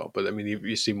out too well. But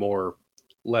you see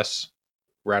less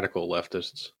radical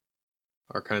leftists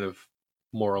are kind of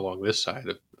more along this side,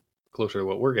 of closer to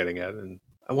what we're getting at. And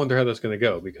I wonder how that's going to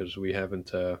go, because we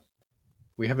haven't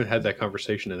had that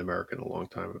conversation in America in a long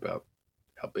time about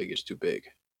how big is too big.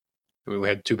 We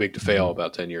had too big to fail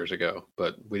about 10 years ago,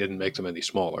 but we didn't make them any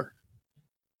smaller.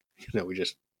 We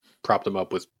just propped them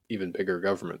up with even bigger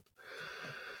government.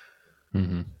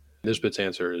 Nisbet's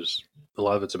answer is a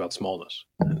lot of it's about smallness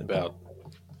and about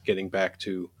getting back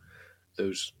to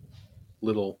those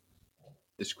little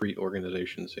discrete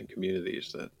organizations and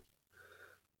communities that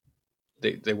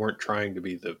they weren't trying to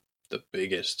be the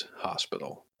biggest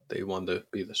hospital. They wanted to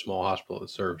be the small hospital that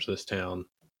serves this town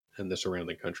and the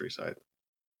surrounding countryside.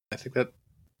 I think that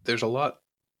there's a lot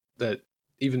that,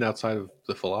 even outside of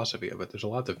the philosophy of it, there's a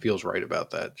lot that feels right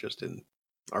about that, just in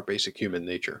our basic human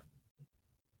nature.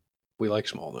 We like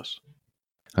smallness.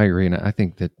 I agree, and I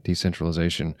think that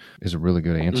decentralization is a really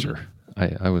good answer.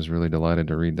 I was really delighted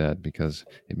to read that, because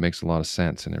it makes a lot of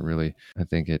sense, and I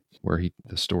think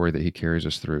the story that he carries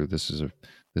us through, this is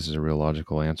a real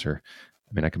logical answer.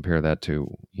 I compare that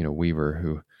to Weaver,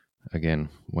 who again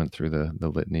went through the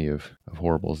litany of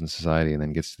horribles in society, and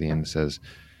then gets to the end and says,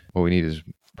 what we need is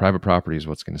private property is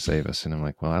what's going to save us. And I'm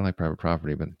like, well, I like private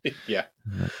property, but yeah,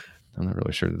 I'm not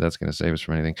really sure that that's going to save us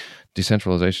from anything.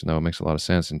 Decentralization, though, makes a lot of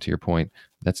sense. And to your point,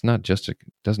 that's not just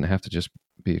doesn't have to just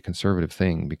be a conservative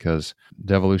thing, because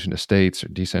devolution to states or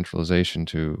decentralization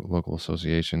to local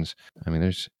associations,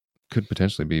 there's could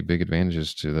potentially be big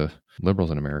advantages to the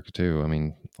liberals in America too.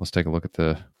 Let's take a look at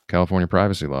the California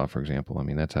privacy law, for example.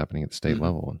 That's happening at the state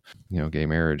level, and gay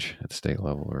marriage at the state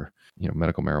level, or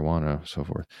medical marijuana, so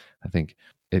forth. I think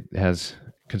it has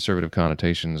conservative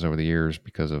connotations over the years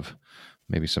because of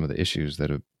maybe some of the issues that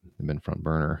have been front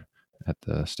burner at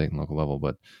the state and local level,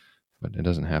 but it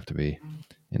doesn't have to be.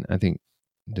 And I think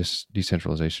this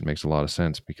decentralization makes a lot of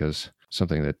sense, because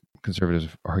something that conservatives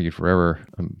have argued forever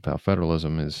about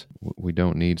federalism is we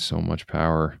don't need so much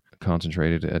power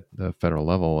concentrated at the federal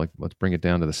level. Like, let's bring it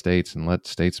down to the states and let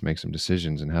states make some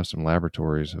decisions and have some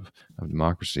laboratories of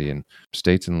democracy. And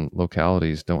states and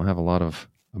localities don't have a lot of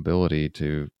ability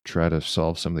to try to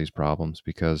solve some of these problems,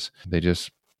 because they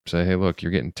just say, hey, look,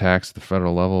 you're getting taxed at the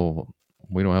federal level.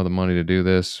 We don't have the money to do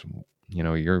this.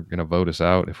 You're going to vote us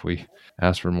out if we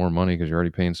ask for more money because you're already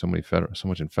paying so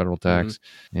much in federal tax.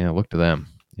 Look to them,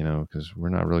 because we're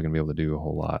not really going to be able to do a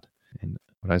whole lot. And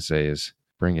what I say is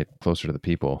bring it closer to the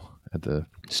people at the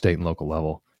state and local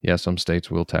level. Yeah, some states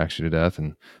will tax you to death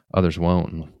and others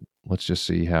won't. And let's just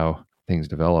see how things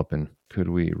develop, and could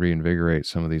we reinvigorate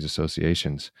some of these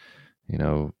associations?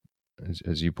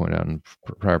 as you point out in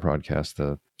prior podcasts,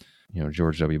 the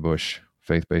George W. Bush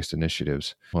faith-based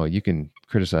initiatives. Well, you can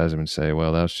criticize them and say,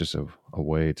 well, that's just a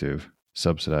way to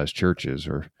subsidize churches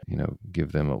or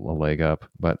give them a leg up.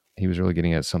 But he was really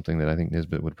getting at something that I think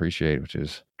Nisbet would appreciate, which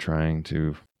is trying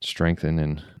to strengthen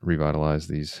and revitalize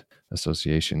these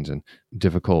associations. And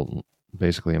difficult,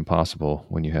 basically impossible,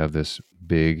 when you have this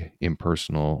big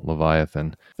impersonal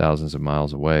leviathan thousands of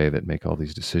miles away that make all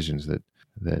these decisions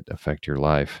that affect your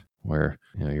life, where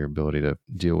your ability to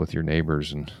deal with your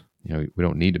neighbors. And we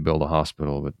don't need to build a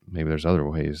hospital, but maybe there's other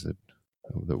ways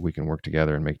that we can work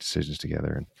together and make decisions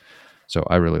together. And so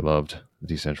I really loved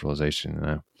decentralization,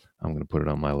 and I'm going to put it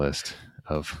on my list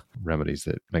of remedies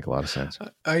that make a lot of sense.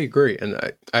 I agree. And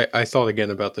I thought again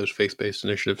about those faith-based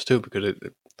initiatives too, because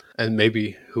and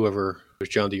maybe whoever was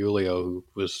John DiIulio, who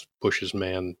was Bush's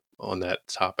man on that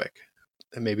topic,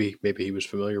 and maybe he was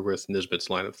familiar with Nisbet's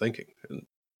line of thinking. And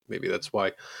maybe that's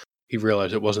why he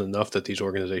realized it wasn't enough that these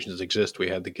organizations exist. We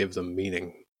had to give them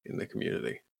meaning in the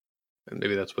community. And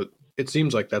maybe that's what it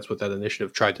seems like. That's what that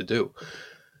initiative tried to do.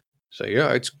 So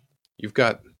yeah, you've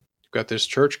got this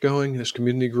church going, this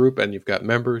community group, and you've got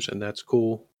members, and that's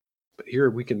cool. But here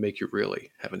we can make you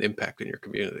really have an impact in your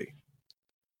community,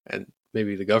 and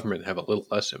maybe the government have a little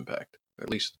less impact, at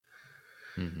least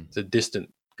the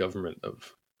distant government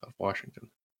of Washington.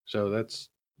 So that's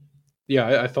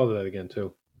I thought of that again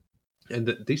too. And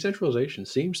the decentralization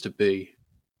seems to be,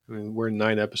 I mean, we're in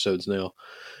 9 episodes now,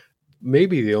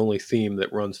 maybe the only theme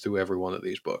that runs through every one of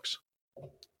these books.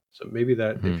 So maybe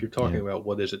that if you're talking about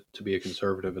what is it to be a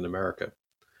conservative in America,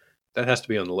 that has to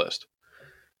be on the list.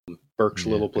 Burke's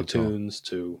Little Platoons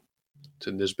to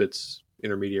Nisbet's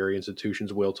intermediary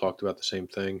institutions. Will talked about the same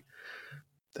thing.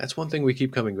 That's one thing we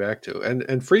keep coming back to.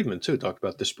 And Friedman too talked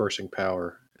about dispersing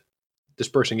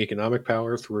economic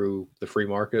power through the free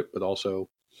market, but also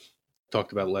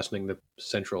talked about lessening the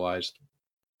centralized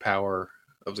power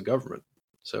of the government.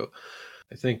 So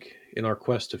I think in our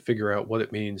quest to figure out what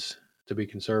it means to be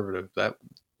conservative,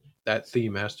 that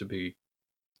theme has to be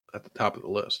at the top of the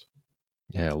list.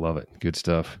 Yeah, I love it. Good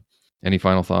stuff. Any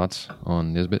final thoughts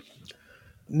on Nisbet?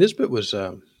 Nisbet was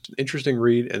an interesting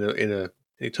read, and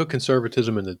he took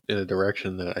conservatism in a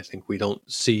direction that I think we don't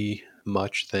see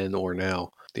much then or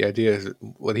now. The idea is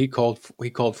what he called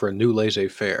for a new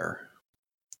laissez-faire,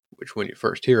 which when you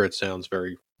first hear it sounds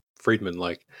very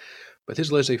Friedman-like. But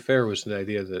his laissez-faire was the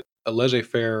idea that a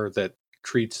laissez-faire that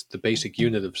treats the basic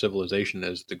unit of civilization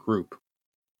as the group,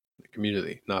 the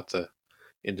community, not the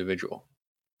individual.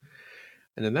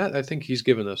 And in that, I think he's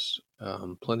given us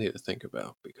plenty to think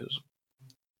about, because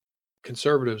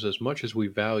conservatives, as much as we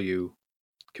value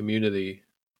community,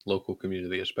 local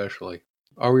community especially,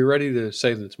 are we ready to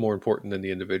say that it's more important than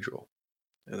the individual?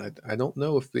 And I don't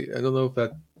know if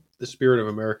the spirit of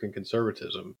American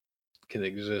conservatism can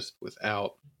exist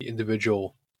without the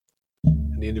individual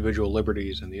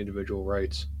liberties and the individual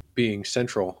rights being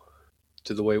central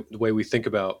to the way we think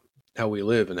about how we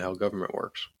live and how government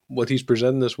works. What he's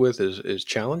presenting us with is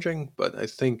challenging, but I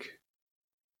think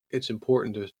it's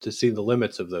important to see the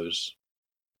limits of those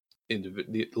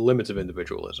the limits of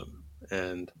individualism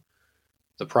and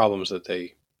the problems that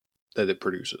it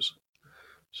produces.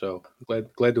 So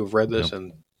glad to have read this,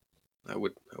 and I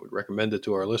would recommend it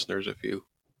to our listeners if you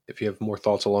have more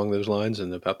thoughts along those lines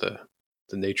and about the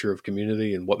nature of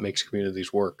community and what makes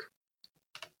communities work.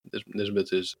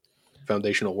 Nisbet is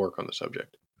foundational work on the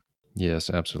subject. Yes,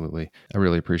 absolutely. I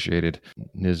really appreciated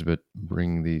Nisbet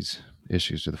bringing these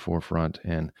issues to the forefront,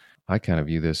 and I kind of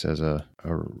view this as a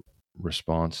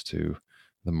response to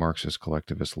the Marxist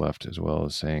collectivist left, as well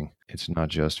as saying it's not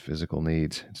just physical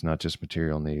needs, it's not just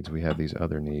material needs, we have these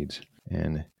other needs.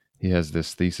 And he has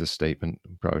this thesis statement,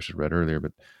 probably should have read earlier,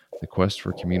 but the quest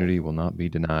for community will not be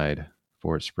denied,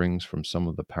 for it springs from some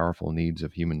of the powerful needs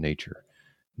of human nature,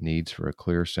 needs for a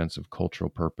clear sense of cultural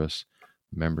purpose,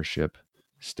 membership,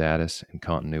 status, and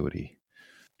continuity.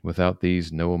 Without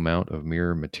these, no amount of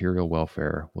mere material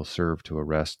welfare will serve to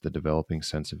arrest the developing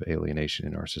sense of alienation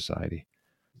in our society.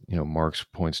 Marx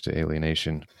points to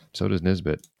alienation, so does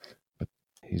Nisbet, but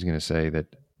he's going to say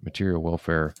that material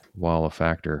welfare, while a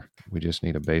factor, we just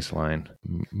need a baseline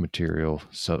material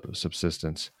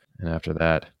subsistence. And after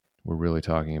that, we're really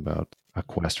talking about a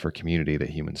quest for community that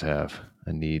humans have,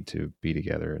 a need to be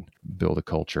together and build a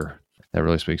culture. That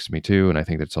really speaks to me too, and I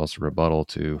think that's also a rebuttal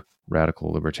to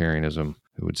radical libertarianism,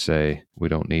 who would say we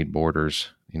don't need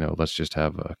borders. Let's just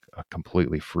have a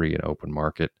completely free and open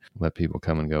market, let people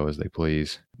come and go as they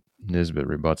please. Nisbet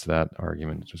rebuts that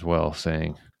argument as well,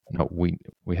 saying, no, we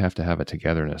have to have a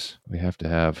togetherness. We have to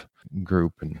have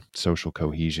group and social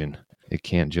cohesion. It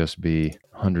can't just be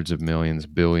hundreds of millions,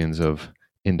 billions of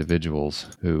individuals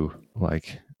who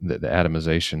like the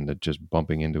atomization, that just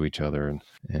bumping into each other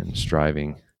and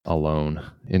striving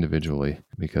alone individually,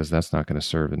 because that's not going to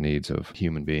serve the needs of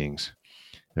human beings.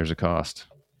 There's a cost,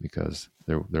 because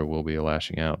there will be a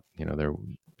lashing out. There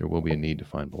will be a need to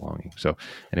find belonging. So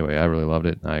anyway, I really loved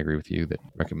it. I agree with you that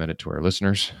recommend it to our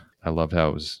listeners. I loved how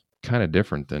it was kind of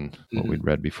different than what we'd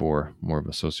read before, more of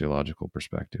a sociological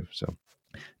perspective. So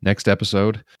next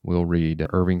episode, we'll read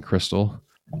Irving Kristol,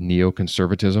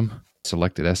 Neoconservatism,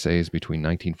 Selected Essays between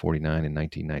 1949 and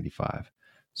 1995.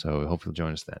 So hope you'll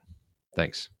join us then.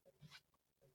 Thanks.